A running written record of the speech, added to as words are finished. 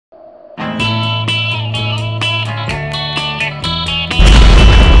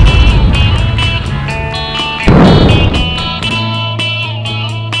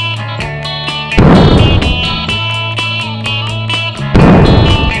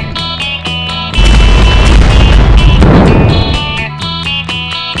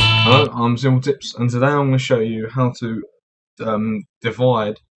I'm Simple Tips, and today I'm going to show you how to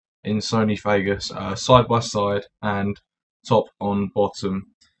divide in Sony Vegas side by side and top on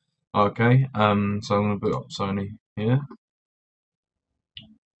bottom. Okay, so I'm going to put up Sony here.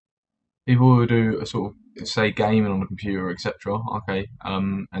 People who do a sort of say gaming on a computer, etc. Okay,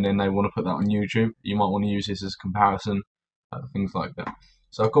 and then they want to put that on YouTube. You might want to use this as comparison, things like that.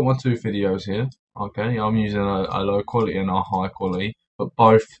 So I've got my two videos here. Okay, I'm using a low quality and a high quality, but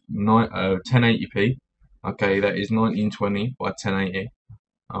both 1080p. Okay, that is 1920 by 1080.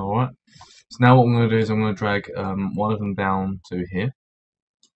 Alright, so now what I'm going to do is I'm going to drag one of them down to here,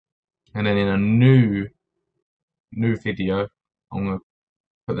 and then in a new video I'm going to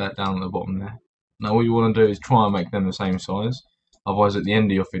put that down at the bottom there. Now what you want to do is try and make them the same size, otherwise at the end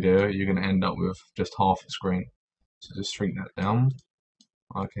of your video you're going to end up with just half a screen. So just shrink that down.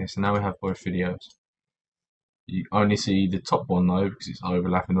 Okay, so now we have both videos. You only see the top one though because it's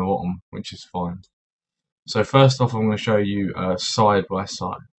overlapping the bottom, which is fine. So first off, I'm going to show you side by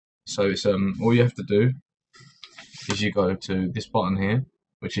side. So it's all you have to do is you go to this button here,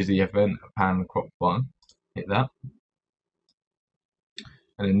 which is the event pan and crop button. Hit that,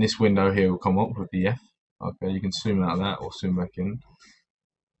 and then this window here will come up with the F. Okay, you can zoom out of that or zoom back in.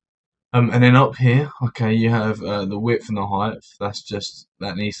 And then up here, okay, you have the width and the height.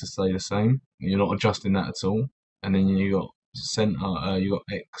 That needs to stay the same. You're not adjusting that at all. And then you got center, you got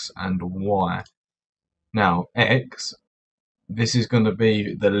X and Y. Now X, this is going to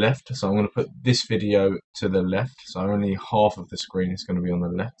be the left, so I'm going to put this video to the left. So only half of the screen is going to be on the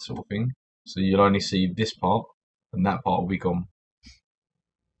left, sort of thing. So you'll only see this part, and that part will be gone.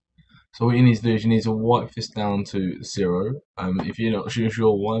 So what you need to do is you need to wipe this down to 0. If you're not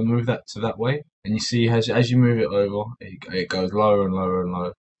sure why, move that to that way, and you see as you move it over, it goes lower and lower and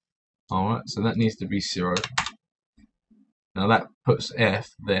lower. Alright, so that needs to be 0. Now that puts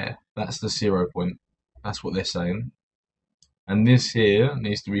F there. That's the 0 point. That's what they're saying. And this here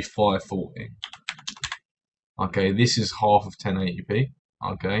needs to be 540. Okay, this is half of 1080p.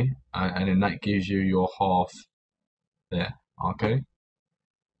 Okay, and then that gives you your half there. Okay.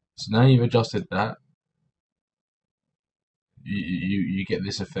 So now you've adjusted that, you get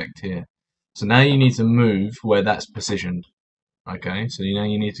this effect here. So now you need to move where that's positioned. Okay, so now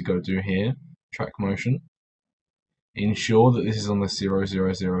you need to go to here, track motion. Ensure that this is on the 0,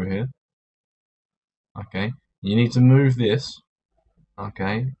 0, 0 here. Okay, you need to move this,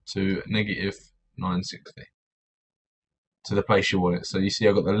 okay, to negative 960 to the place you want it. So you see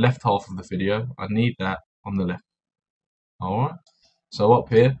I've got the left half of the video, I need that on the left. Alright, so up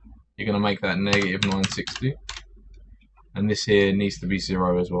here you're going to make that negative 960, and this here needs to be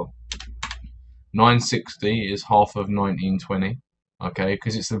 0 as well. 960 is half of 1920, okay,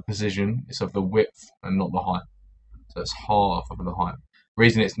 because it's the position, it's of the width and not the height. So it's half of the height. The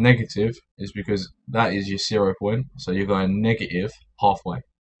reason it's negative is because that is your 0 point, so you're going negative halfway.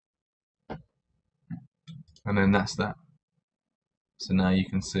 And then that's that. So now you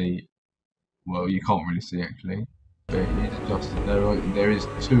can see, well, you can't really see actually, but it's adjusted. There is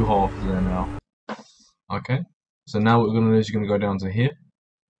two halves there now. Okay, so now what we're going to do is you're going to go down to here,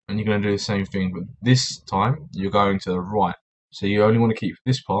 and you're going to do the same thing, but this time you're going to the right. So you only want to keep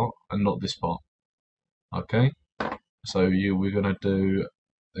this part and not this part. Okay, so we're going to do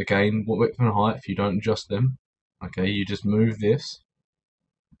again width and height. If you don't adjust them, okay, you just move this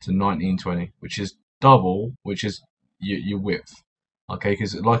to 1920, which is double, which is your width. Okay,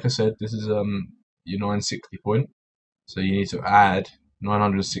 because like I said, this is your 960 point, so you need to add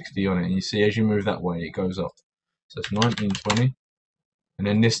 960 on it, and you see as you move that way it goes up. So it's 1920, and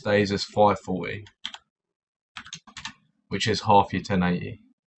then this stays as 540, which is half your 1080,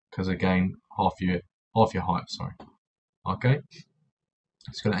 because again half your height. Sorry. Okay,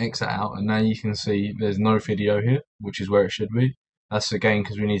 it's going to X that out, and now you can see there's no video here, which is where it should be. That's again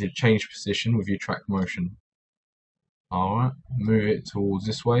because we need to change position with your track motion. Alright, move it towards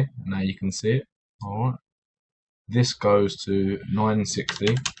this way, and now you can see it. Alright, this goes to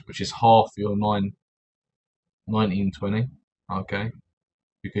 960, which is half your 1920. Okay,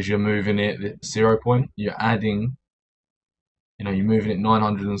 because you're moving it at 0 point, you're adding, you're moving it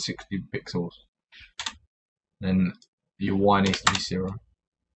 960 pixels. Then your Y needs to be 0.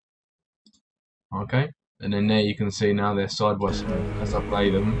 Okay, and then there you can see now they're side by side. As I play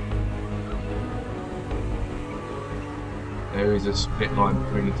them, there is a split line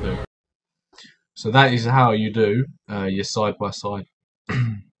between the two. So that is how you do your side by side.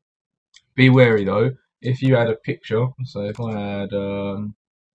 Be wary though, if you add a picture, so if I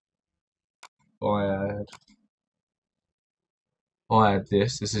add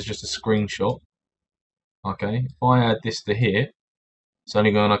this is just a screenshot. Okay, if I add this to here, it's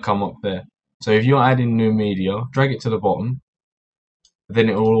only going to come up there. So if you're adding new media, drag it to the bottom, then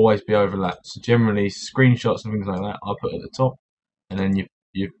it will always be overlapped. So generally, screenshots and things like that, I put at the top, and then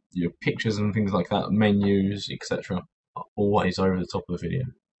your pictures and things like that, menus, etc., are always over the top of the video.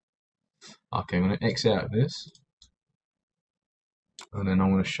 Okay, I'm going to exit out of this, and then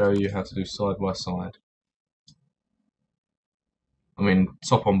I'm going to show you how to do side by side. I mean,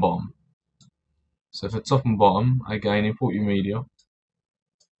 top on bottom. So for top and bottom, again, import your media.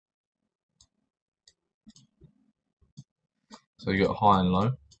 So you got high and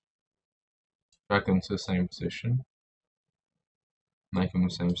low. Drag them to the same position. Make them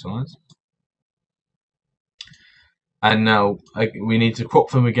the same size. And now we need to crop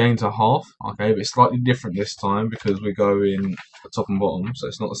them again to half. Okay, but it's slightly different this time because we're going top and bottom, so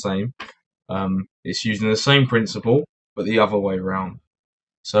it's not the same. It's using the same principle, but the other way around.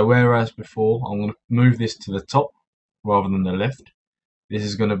 So whereas before, I'm going to move this to the top rather than the left. This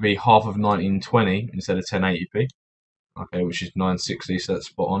is going to be half of 1920 instead of 1080p. Okay, which is 960, so that's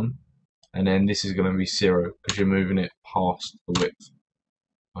spot on. And then this is going to be 0 because you're moving it past the width.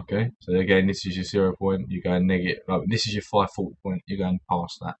 Okay, so again, this is your 0 point, you're going negative. This is your 540 point, you're going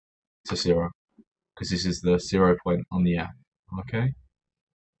past that to 0 because this is the 0 point on the app. Okay,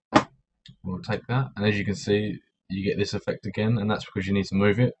 we'll take that, and as you can see, you get this effect again, and that's because you need to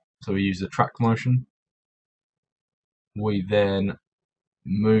move it. So we use the track motion. We then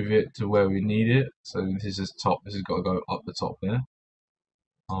move it to where we need it. So this is top, this has got to go up the top there.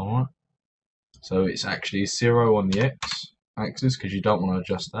 Alright, so it's actually 0 on the X axis because you don't want to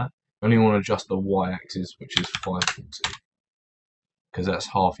adjust that. You only want to adjust the Y axis, which is 540, because that's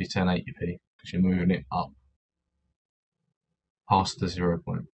half your 1080p because you're moving it up past the 0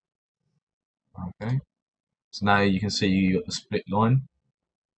 point. Okay, so now you can see you got the split line.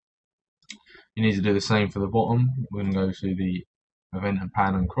 You need to do the same for the bottom. We're going to go to the event and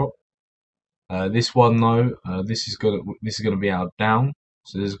pan and crop. This one though, this is going to be our down,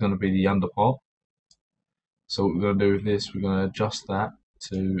 so this is going to be the under part. So what we're going to do with this, we're going to adjust that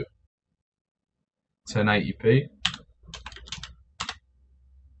to 1080p,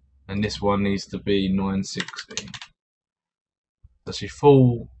 and this one needs to be 960. That's your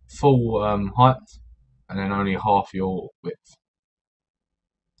full height, and then only half your width.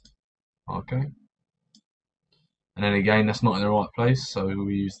 Okay, and then again, that's not in the right place, so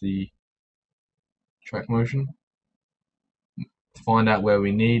we use the track motion to find out where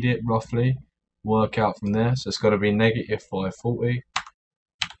we need it roughly. Work out from there, so it's got to be negative 540,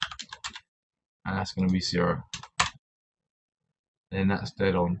 and that's going to be 0. Then that's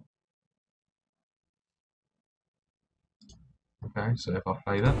dead on. Okay, so if I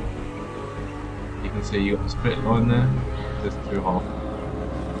play that, you can see you got the split line there. There's 2 half.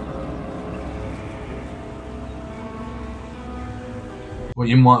 What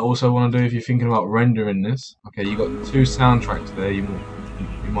you might also want to do if you're thinking about rendering this, okay, you got 2 soundtracks there. You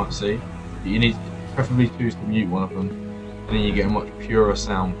might see. You need to preferably choose to mute one of them, and then you get a much purer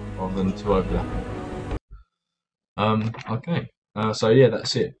sound rather than 2 overlapping. Okay, so yeah,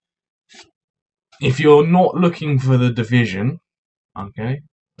 that's it. If you're not looking for the division, okay,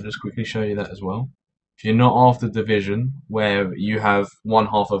 I'll just quickly show you that as well. If you're not after division, where you have one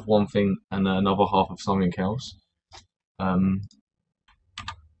half of one thing and another half of something else,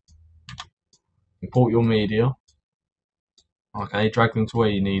 import your media. Okay, drag them to where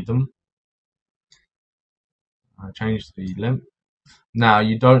you need them. Change the length. Now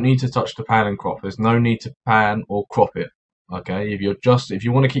you don't need to touch the pan and crop. There's no need to pan or crop it. Okay, if you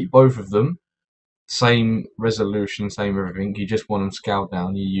want to keep both of them same resolution, same everything, you just want them scaled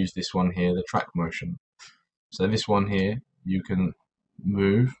down, you use this one here, the track motion. So this one here you can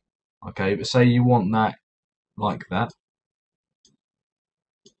move. Okay, but say you want that like that,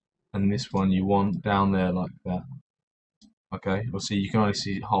 and this one you want down there like that. Okay, well, see, you can only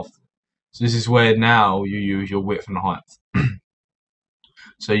see half. So this is where now you use your width and height.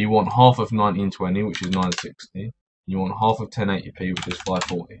 So you want half of 1920, which is 960. You want half of 1080p, which is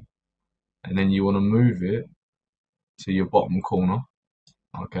 540. And then you want to move it to your bottom corner,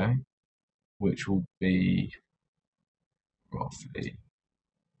 okay, which will be roughly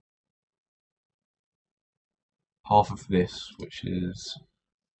half of this, which is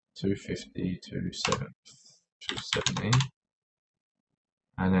 250 to 270.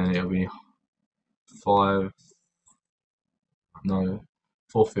 And then it'll be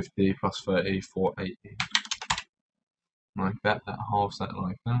 450 plus 30, 480. Like that halves that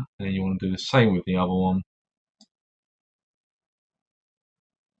like that. And then you want to do the same with the other one.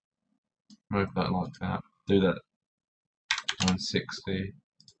 Move that like that. Do that 160,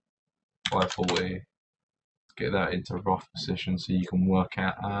 540, get that into rough position so you can work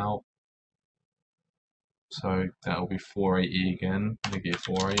it out. So that'll be 480 again, negative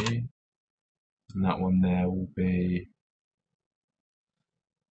 480. And that one there will be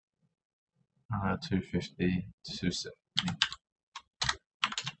 250, 270.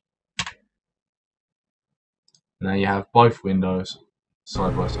 Now you have both windows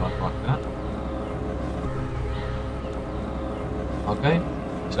side by side like that. Okay,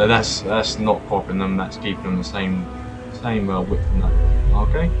 so that's not cropping them. That's keeping them the same width and that.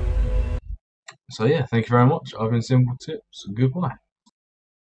 Okay. So yeah, thank you very much. I've been Simple Tips. Goodbye.